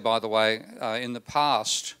must say, by the way, in the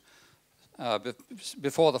past,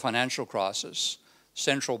 before the financial crisis,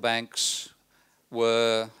 central banks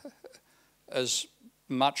were as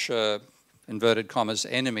much a inverted commas,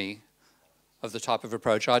 enemy of the type of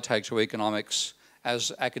approach I take to economics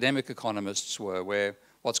as academic economists were, where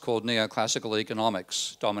what's called neoclassical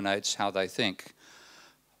economics dominates how they think.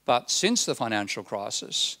 But since the financial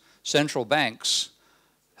crisis, central banks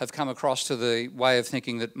have come across to the way of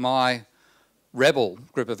thinking that my rebel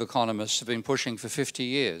group of economists have been pushing for 50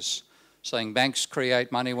 years, saying banks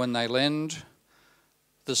create money when they lend,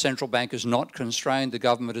 the central bank is not constrained, the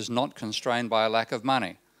government is not constrained by a lack of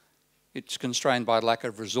money. It's constrained by a lack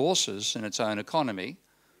of resources in its own economy,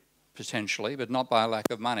 potentially, but not by a lack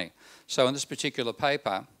of money. So in this particular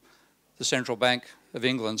paper, the Central Bank of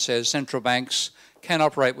England says central banks can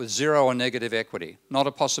operate with zero or negative equity, not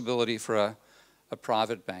a possibility for a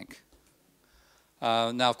private bank.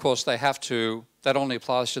 Now, of course, they have to, that only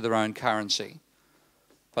applies to their own currency,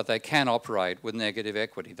 but they can operate with negative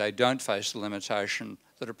equity. They don't face the limitation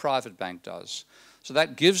that a private bank does. So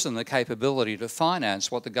that gives them the capability to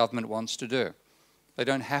finance what the government wants to do. They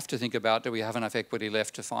don't have to think about, do we have enough equity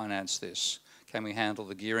left to finance this? Can we handle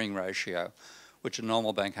the gearing ratio, which a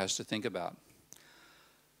normal bank has to think about?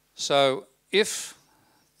 So if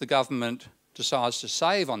the government decides to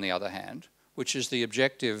save, on the other hand, which is the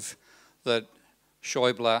objective that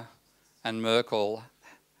Schäuble and Merkel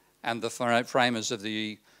and the framers of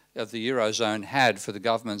the Eurozone had for the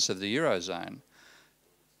governments of the Eurozone,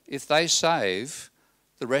 if they save,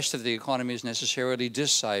 the rest of the economy is necessarily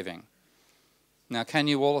dissaving. Now, can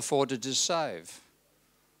you all afford to dissave?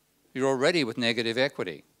 You're already with negative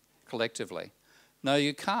equity, collectively. No,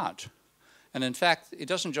 you can't. And in fact, it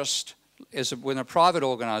doesn't just, when a private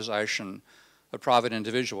organisation, a private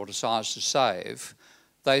individual decides to save,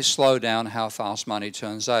 they slow down how fast money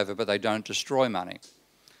turns over, but they don't destroy money.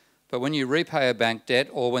 But when you repay a bank debt,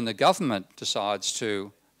 or when the government decides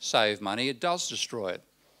to save money, it does destroy it.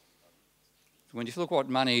 When you look what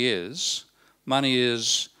money is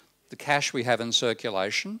the cash we have in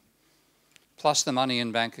circulation, plus the money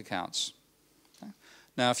in bank accounts. Okay?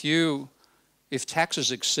 Now, if taxes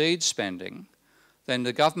exceed spending, then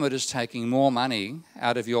the government is taking more money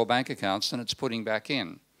out of your bank accounts than it's putting back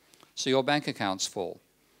in. So your bank accounts fall,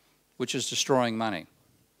 which is destroying money.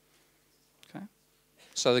 Okay?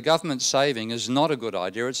 So the government saving is not a good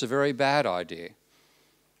idea, it's a very bad idea.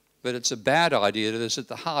 But it's a bad idea that is at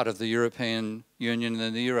the heart of the European Union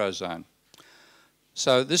and the Eurozone.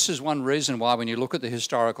 So this is one reason why, when you look at the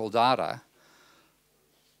historical data,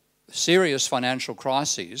 serious financial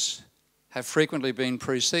crises have frequently been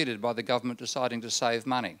preceded by the government deciding to save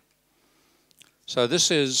money. So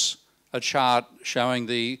this is a chart showing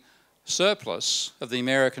the surplus of the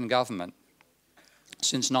American government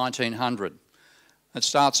since 1900. It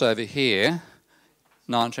starts over here,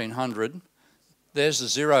 1900. There's the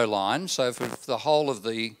zero line. So for the whole of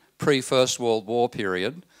the pre-First World War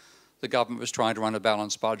period, the government was trying to run a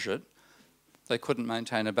balanced budget. They couldn't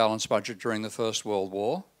maintain a balanced budget during the First World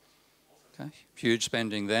War. Okay. Huge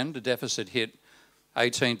spending then. The deficit hit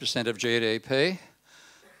 18% of GDP.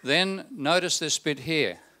 Then notice this bit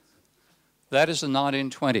here. That is the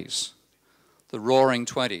 1920s, the roaring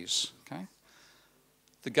 20s. Okay.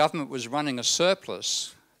 The government was running a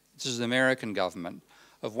surplus, this is the American government,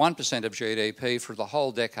 of 1% of GDP for the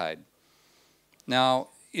whole decade. Now,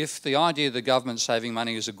 if the idea of the government saving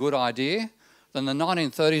money is a good idea, then the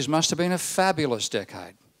 1930s must have been a fabulous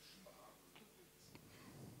decade.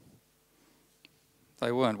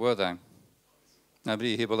 They weren't, were they?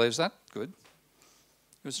 Nobody here believes that? Good.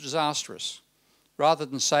 It was disastrous. Rather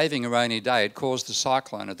than saving a rainy day, it caused the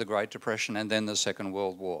cyclone of the Great Depression and then the Second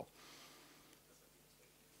World War.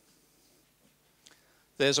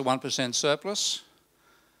 There's a 1% surplus.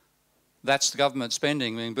 That's the government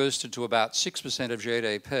spending being boosted to about 6% of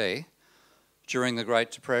GDP during the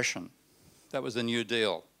Great Depression. That was the New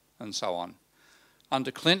Deal and so on.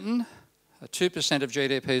 Under Clinton, a 2% of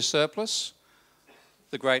GDP surplus,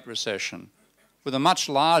 the Great Recession, with a much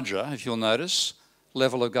larger, if you'll notice,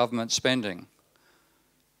 level of government spending.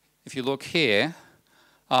 If you look here,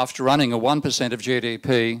 after running a 1% of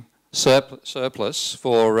GDP surplus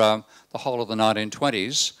for the whole of the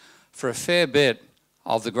 1920s, for a fair bit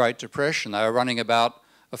of the Great Depression, they were running about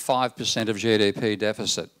a 5% of GDP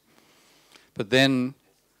deficit. But then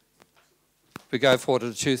we go forward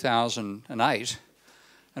to 2008,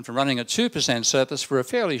 and from running a 2% surplus for a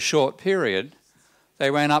fairly short period, they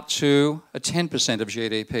ran up to a 10% of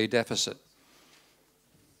GDP deficit.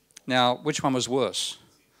 Now, which one was worse?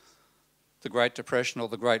 The Great Depression or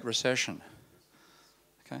the Great Recession?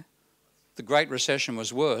 Okay. The Great Recession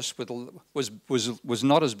was worse, was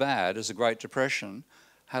not as bad as the Great Depression,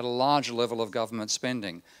 had a larger level of government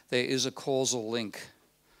spending. There is a causal link.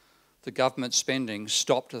 the government spending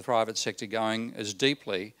stopped the private sector going as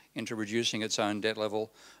deeply into reducing its own debt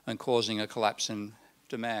level and causing a collapse in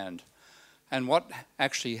demand. And what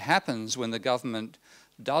actually happens when the government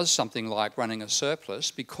does something like running a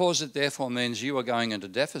surplus, because it therefore means you are going into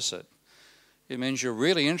deficit, it means you're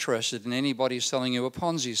really interested in anybody selling you a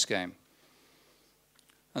Ponzi scheme.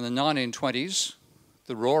 In the 1920s,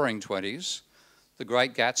 the Roaring '20s, the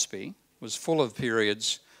Great Gatsby was full of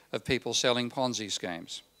periods of people selling Ponzi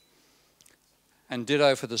schemes. And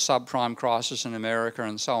ditto for the subprime crisis in America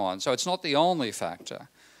and so on. So it's not the only factor.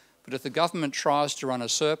 But if the government tries to run a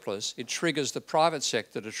surplus, it triggers the private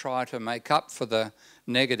sector to try to make up for the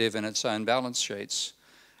negative in its own balance sheets.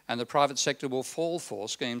 And the private sector will fall for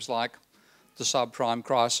schemes like the subprime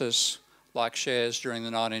crisis, like shares during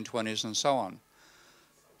the 1920s and so on.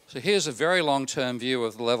 So here's a very long-term view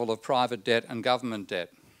of the level of private debt and government debt.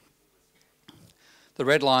 The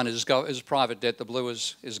red line is private debt, the blue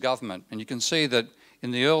is government. And you can see that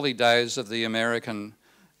in the early days of the American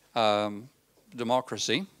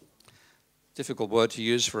democracy, difficult word to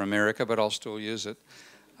use for America, but I'll still use it,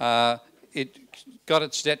 it got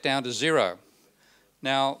its debt down to zero.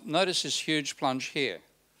 Now, notice this huge plunge here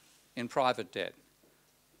in private debt.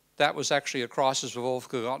 That was actually a crisis we've all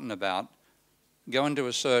forgotten about. Go into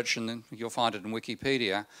a search and then you'll find it in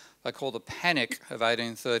Wikipedia. They call the Panic of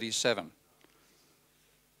 1837.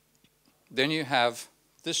 Then you have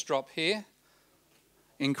this drop here,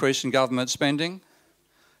 increase in government spending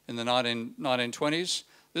in the 1920s.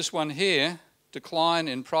 This one here, decline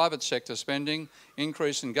in private sector spending,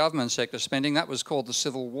 increase in government sector spending. That was called the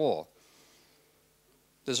Civil War.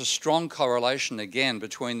 There's a strong correlation again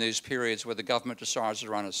between these periods where the government decides to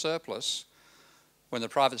run a surplus, when the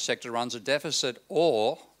private sector runs a deficit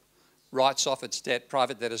or writes off its debt,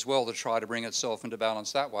 private debt as well, to try to bring itself into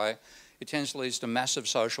balance that way. It tends to lead to massive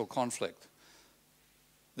social conflict.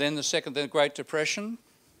 Then the Great Depression.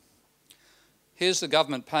 Here's the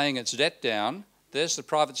government paying its debt down. There's the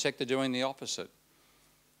private sector doing the opposite.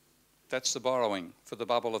 That's the borrowing for the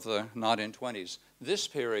bubble of the 1920s. This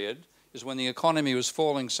period is when the economy was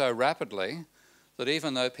falling so rapidly that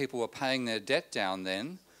even though people were paying their debt down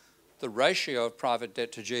then, the ratio of private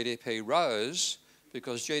debt to GDP rose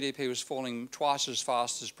because GDP was falling twice as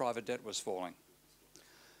fast as private debt was falling.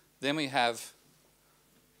 Then we have,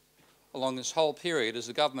 along this whole period, as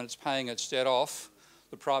the government is paying its debt off,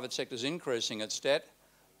 the private sector is increasing its debt.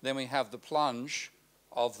 Then we have the plunge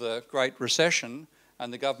of the Great Recession,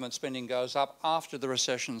 and the government spending goes up after the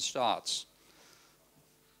recession starts.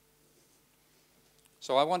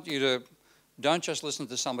 So I want you to don't just listen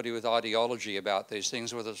to somebody with ideology about these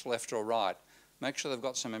things, whether it's left or right. Make sure they've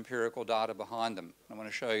got some empirical data behind them. I want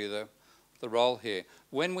to show you the role here.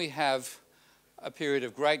 When we have a period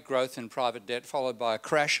of great growth in private debt followed by a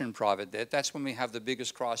crash in private debt, that's when we have the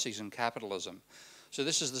biggest crises in capitalism. So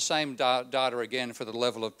this is the same data again for the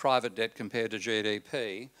level of private debt compared to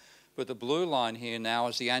GDP, but the blue line here now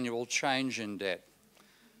is the annual change in debt.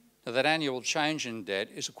 Now that annual change in debt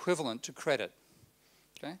is equivalent to credit.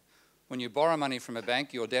 Okay? When you borrow money from a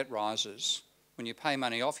bank, your debt rises. When you pay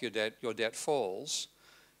money off your debt falls.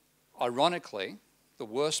 Ironically, the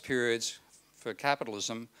worst periods for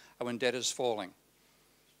capitalism are when debt is falling.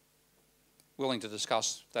 Willing to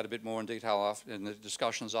discuss that a bit more in detail in the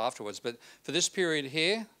discussions afterwards, but for this period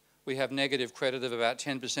here, we have negative credit of about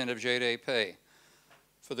 10% of GDP.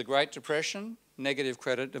 For the Great Depression, negative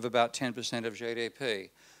credit of about 10% of GDP.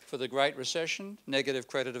 For the Great Recession, negative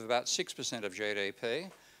credit of about 6% of GDP.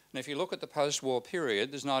 And if you look at the post-war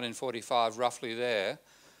period, there's 1945 roughly there,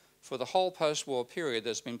 for the whole post-war period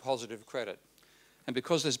there's been positive credit. And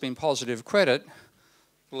because there's been positive credit,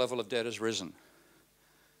 the level of debt has risen.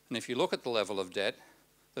 And if you look at the level of debt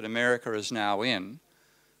that America is now in,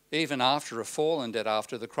 even after a fall in debt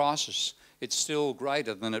after the crisis, it's still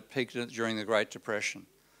greater than it peaked during the Great Depression.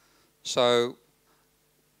 So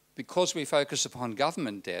because we focus upon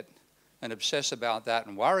government debt and obsess about that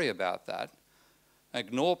and worry about that,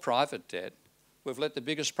 ignore private debt, we've let the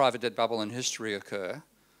biggest private debt bubble in history occur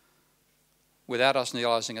without us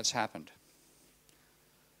realising it's happened.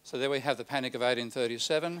 So there we have the Panic of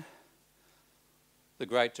 1837, the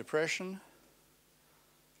Great Depression,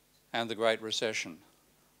 and the Great Recession.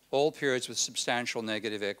 All periods with substantial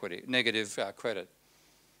negative credit.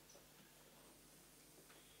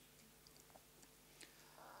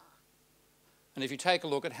 And if you take a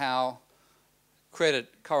look at how credit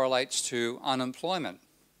correlates to unemployment,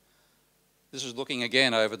 this is looking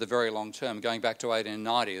again over the very long term, going back to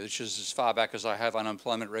 1890, which is as far back as I have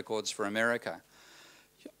unemployment records for America.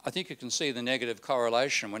 I think you can see the negative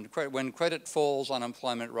correlation. When credit falls,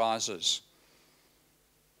 unemployment rises.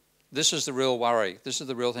 This is the real worry. This is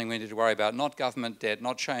the real thing we need to worry about, not government debt,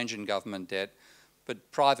 not change in government debt,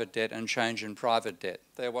 but private debt and change in private debt.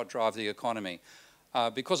 They're what drive the economy.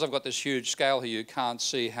 Because I've got this huge scale here, you can't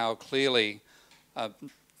see how clearly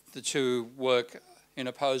the two work in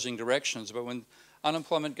opposing directions. But when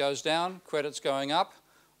unemployment goes down, credit's going up.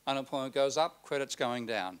 Unemployment goes up, credit's going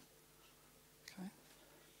down. Okay?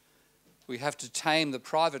 We have to tame the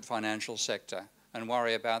private financial sector and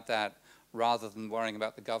worry about that rather than worrying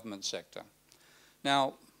about the government sector.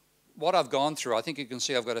 Now, what I've gone through, I think you can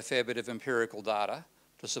see I've got a fair bit of empirical data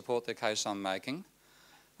to support the case I'm making,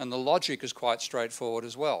 and the logic is quite straightforward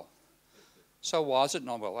as well. So why is it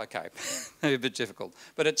not, well, okay, maybe a bit difficult,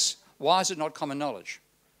 but why is it not common knowledge?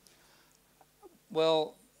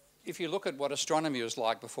 Well, if you look at what astronomy was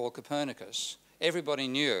like before Copernicus, everybody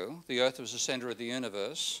knew the Earth was the centre of the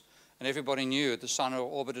universe, and everybody knew the sun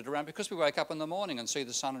orbited around, because we wake up in the morning and see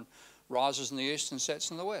the sun rises in the east and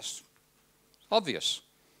sets in the west. Obvious.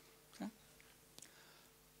 Okay?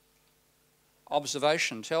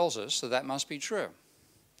 Observation tells us that that must be true.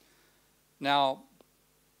 Now,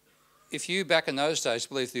 if you back in those days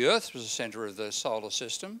believed the Earth was the centre of the solar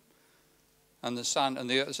system, and the sun,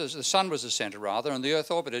 the sun was the centre rather, and the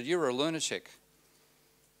Earth orbited, you're a lunatic.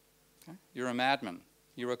 Okay? You're a madman.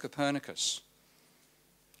 You're a Copernicus.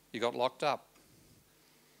 You got locked up.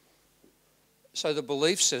 So the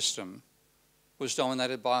belief system was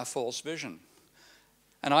dominated by a false vision.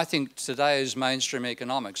 And I think today's mainstream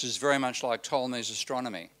economics is very much like Ptolemy's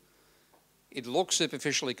astronomy. It looks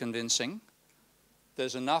superficially convincing.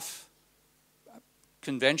 There's enough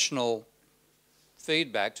conventional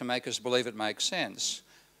feedback to make us believe it makes sense.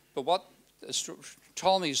 But what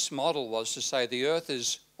Ptolemy's model was to say the Earth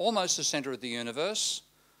is almost the centre of the universe,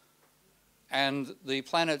 and the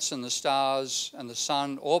planets and the stars and the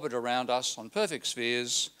sun orbit around us on perfect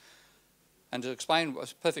spheres, and to explain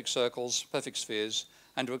perfect circles, perfect spheres,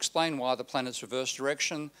 and to explain why the planets reverse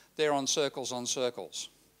direction, they're on circles on circles.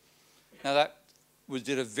 Now that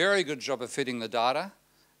did a very good job of fitting the data,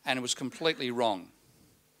 and it was completely wrong.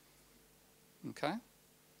 Okay?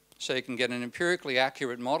 So you can get an empirically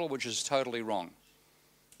accurate model which is totally wrong.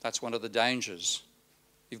 That's one of the dangers.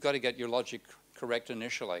 You've got to get your logic correct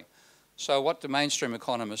initially. So what do mainstream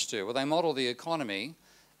economists do? Well, they model the economy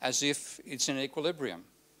as if it's in equilibrium,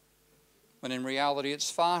 when in reality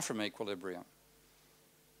it's far from equilibrium.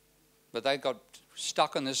 But they got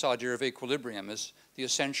stuck on this idea of equilibrium as the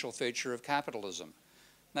essential feature of capitalism.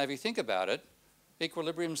 Now, if you think about it,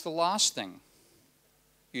 equilibrium's the last thing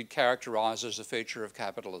you'd characterise as a feature of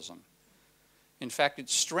capitalism. In fact,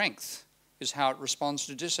 its strength is how it responds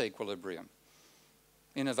to disequilibrium,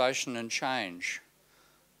 innovation and change.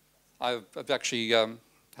 I'm actually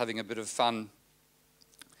having a bit of fun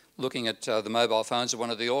looking at the mobile phones of one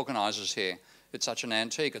of the organisers here. It's such an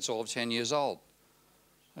antique, it's all of 10 years old.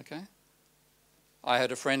 Okay? I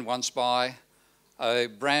had a friend once buy a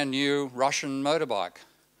brand new Russian motorbike.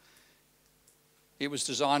 It was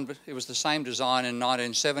the same design in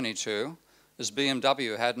 1972 as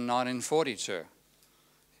BMW had in 1942.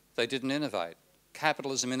 They didn't innovate.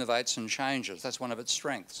 Capitalism innovates and changes. That's one of its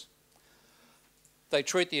strengths. They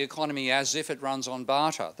treat the economy as if it runs on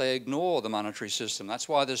barter. They ignore the monetary system. That's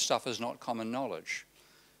why this stuff is not common knowledge.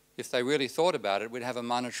 If they really thought about it, we'd have a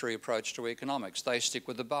monetary approach to economics. They stick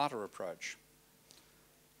with the barter approach.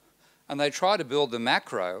 And they try to build the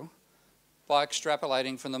macro by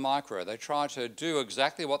extrapolating from the micro. They try to do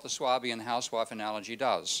exactly what the Swabian housewife analogy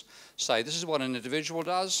does. Say, this is what an individual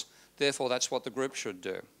does, therefore that's what the group should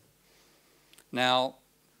do. Now,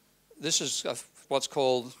 this is what's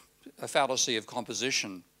called a fallacy of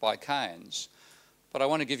composition by Keynes, but I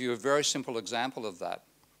want to give you a very simple example of that.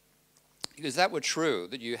 If that were true,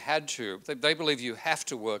 that you had to, they believe you have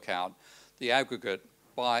to work out the aggregate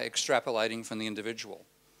by extrapolating from the individual.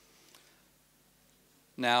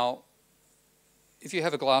 Now, if you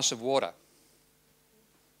have a glass of water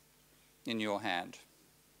in your hand,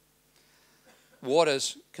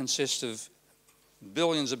 waters consist of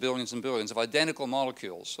billions and billions and billions of identical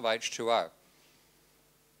molecules of H2O.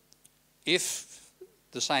 If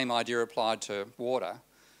the same idea applied to water,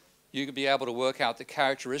 you could be able to work out the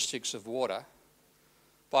characteristics of water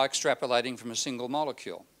by extrapolating from a single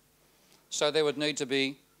molecule. So there would need to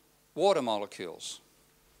be water molecules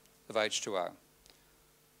of H2O,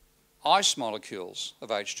 ice molecules of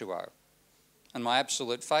H2O, and my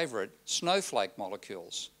absolute favourite, snowflake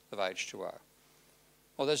molecules of H2O.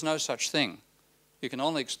 Well, there's no such thing. You can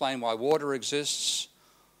only explain why water exists,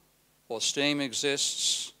 or steam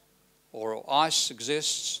exists, or ice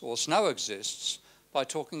exists, or snow exists, by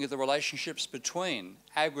talking of the relationships between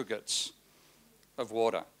aggregates of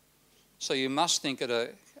water. So you must think at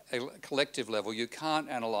a collective level, you can't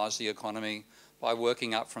analyse the economy by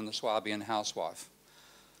working up from the Swabian housewife.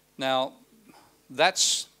 Now,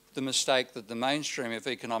 that's the mistake that the mainstream of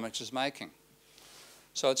economics is making.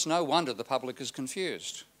 So it's no wonder the public is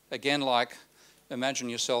confused. Again, like, imagine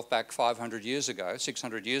yourself back 500 years ago,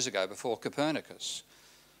 600 years ago, before Copernicus.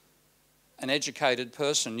 An educated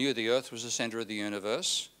person knew the Earth was the centre of the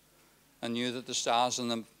universe and knew that the stars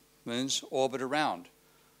and the moons orbit around.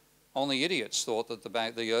 Only idiots thought that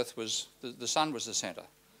the Earth was, the sun was the centre.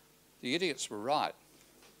 The idiots were right.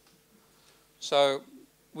 So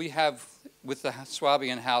we have, with the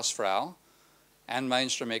Swabian hausfrau and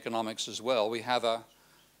mainstream economics as well, we have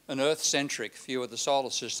an Earth-centric view of the solar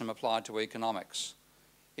system applied to economics.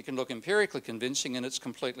 It can look empirically convincing and it's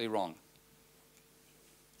completely wrong.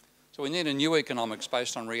 So we need a new economics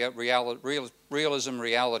based on realism,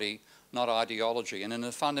 reality, not ideology. And in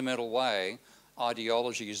a fundamental way,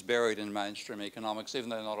 ideology is buried in mainstream economics, even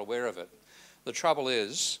though they're not aware of it. The trouble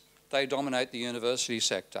is, they dominate the university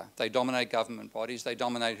sector. They dominate government bodies. They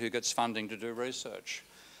dominate who gets funding to do research.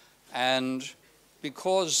 And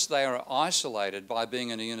because they are isolated by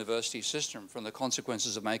being in a university system from the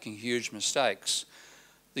consequences of making huge mistakes,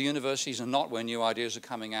 the universities are not where new ideas are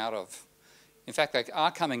coming out of. In fact, they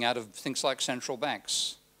are coming out of things like central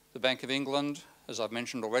banks. The Bank of England, as I've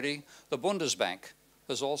mentioned already, the Bundesbank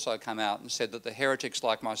has also come out and said that the heretics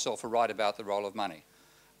like myself are right about the role of money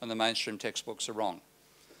and the mainstream textbooks are wrong.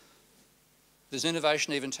 There's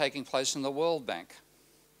innovation even taking place in the World Bank.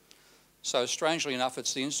 So strangely enough,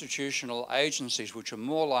 it's the institutional agencies which are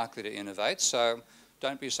more likely to innovate, so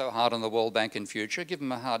don't be so hard on the World Bank in future. Give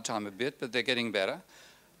them a hard time a bit, but they're getting better.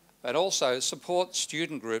 But also support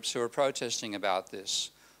student groups who are protesting about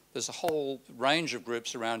this. There's a whole range of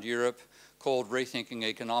groups around Europe called Rethinking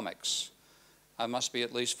Economics. There must be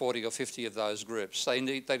at least 40 or 50 of those groups.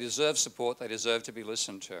 They deserve support, they deserve to be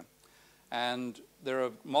listened to. And there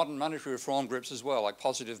are modern monetary reform groups as well, like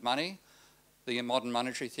Positive Money, the modern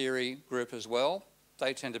monetary theory group as well.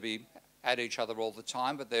 They tend to be at each other all the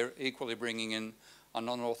time, but they're equally bringing in a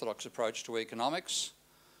non-orthodox approach to economics.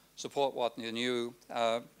 Support what the new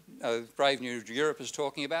Brave New Europe is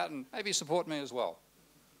talking about, and maybe support me as well.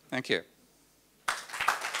 Thank you.